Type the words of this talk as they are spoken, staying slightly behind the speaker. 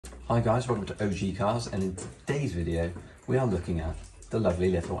Hi guys, welcome to OG Cars, and in today's video we are looking at the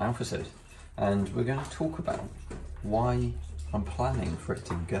lovely little Alfasud, and we're going to talk about why I'm planning for it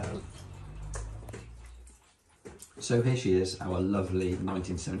to go. So here she is, our lovely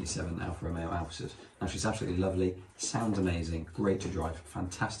 1977 Alfa Romeo Alfasud. Now she's absolutely lovely, sounds amazing, great to drive,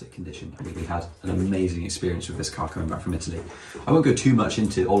 fantastic condition. I mean, we had an amazing experience with this car coming back from Italy. I won't go too much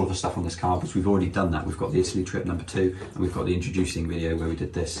into all of the stuff on this car because we've already done that. We've got the Italy trip number 2, and we've got the introducing video where we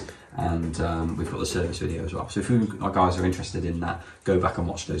did this, and we've got the service video as well. So if you guys are interested in that, go back and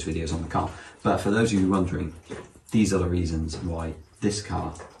watch those videos on the car. But for those of you wondering, these are the reasons why this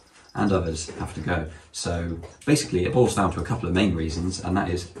car and others have to go. So basically it boils down to a couple of main reasons, and that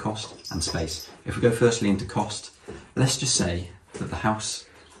is cost and space. If we go firstly into cost, let's just say that the house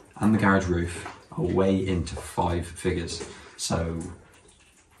and the garage roof are way into 5 figures. So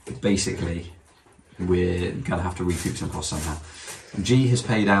basically we're gonna have to recoup some costs somehow. G has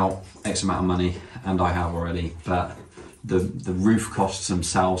paid out X amount of money, and I have already, but the roof costs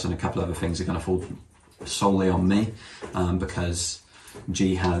themselves and a couple of other things are gonna fall solely on me, because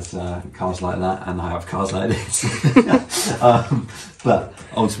G has cars like that and I have cars like this. But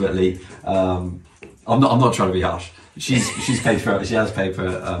ultimately, I'm not trying to be harsh. She's paid for it. She has paid for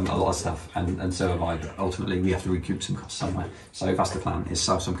a lot of stuff, and so have I. But ultimately, we have to recoup some costs somewhere. So that's the plan: is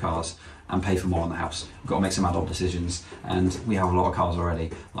sell some cars and pay for more on the house. We've got to make some adult decisions, and we have a lot of cars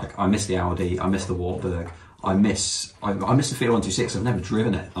already. Like I miss the Audi, I miss the Wartburg. I miss the Fiat 126. I've never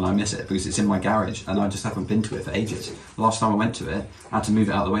driven it, and I miss it because it's in my garage and I just haven't been to it for ages. The last time I went to it, I had to move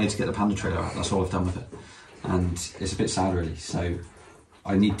it out of the way to get the Panda trailer out. That's all I've done with it, and it's a bit sad really. So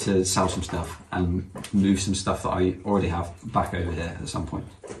I need to sell some stuff and move some stuff that I already have back over here at some point.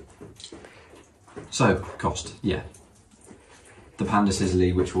 So cost, yeah. The Panda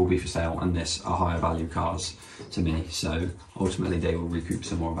Sizzly, which will be for sale, and this are higher value cars to me. So ultimately they will recoup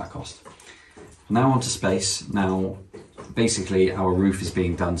some more of that cost. Now onto space. Now, basically our roof is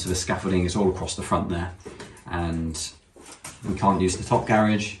being done, so the scaffolding is all across the front there, and we can't use the top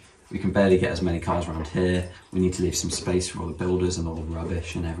garage. We can barely get as many cars around here. We need to leave some space for all the builders and all the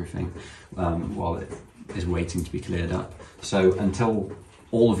rubbish and everything while it is waiting to be cleared up. So until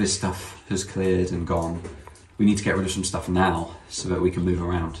all of this stuff has cleared and gone, we need to get rid of some stuff now so that we can move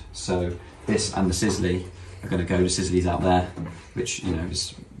around. So this and the Sizzly are going to go. The Sizzly's out there, which, you know,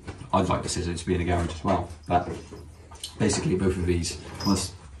 is, I'd like the Sizzly to be in a garage as well, but basically both of these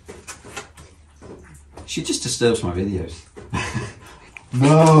was... She just disturbs my videos.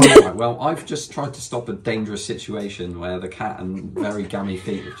 No! Right, well, I've just tried to stop a dangerous situation where the cat and very gammy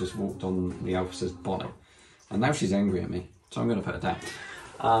feet have just walked on the Alfasud's bonnet, and now she's angry at me, so I'm going to put her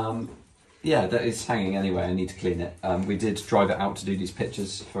down. Yeah, that is hanging anyway. I need to clean it. We did drive it out to do these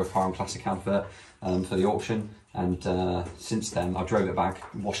pictures for a Car and Classic advert for the auction, and since then I drove it back,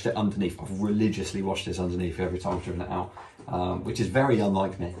 washed it underneath. I've religiously washed this underneath every time I've driven it out, which is very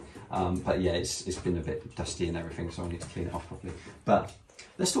unlike me. But yeah, it's been a bit dusty and everything, so I need to clean it off properly. But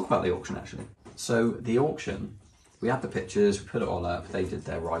let's talk about the auction actually. So the auction, we had the pictures, we put it all up, they did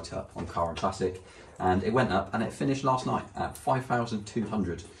their write-up on Car and Classic, and it went up and it finished last night at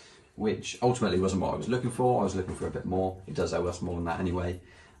 5,200. Which ultimately wasn't what I was looking for. I was looking for a bit more. It does owe us more than that anyway.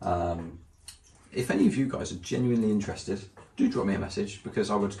 If any of you guys are genuinely interested, do drop me a message, because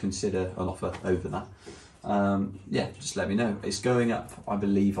I would consider an offer over that. Yeah, just let me know. It's going up, I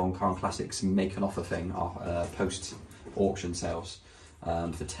believe, on Car and Classic's make an offer thing, post auction sales,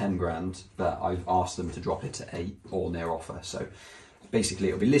 for 10 grand, but I've asked them to drop it to 8 or near offer. So basically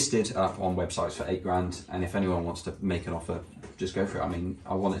it'll be listed up on websites for 8 grand, and if anyone wants to make an offer, just go for it. I mean,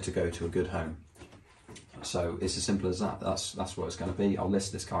 I want it to go to a good home. So it's as simple as that. That's what it's going to be. I'll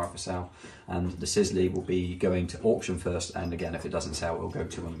list this car up for sale, and the Sizzly will be going to auction first, and again, if it doesn't sell, it'll go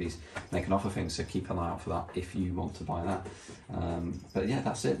to one of these make an offer things, so keep an eye out for that if you want to buy that. But yeah,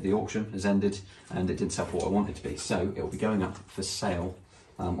 that's it. The auction has ended, and it did sell for what I wanted to be, so it'll be going up for sale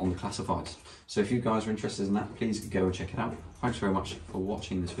on the classifieds. So if you guys are interested in that, please go and check it out. Thanks very much for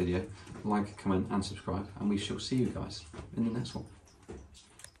watching this video. Like, comment and subscribe, and we shall see you guys in the next one.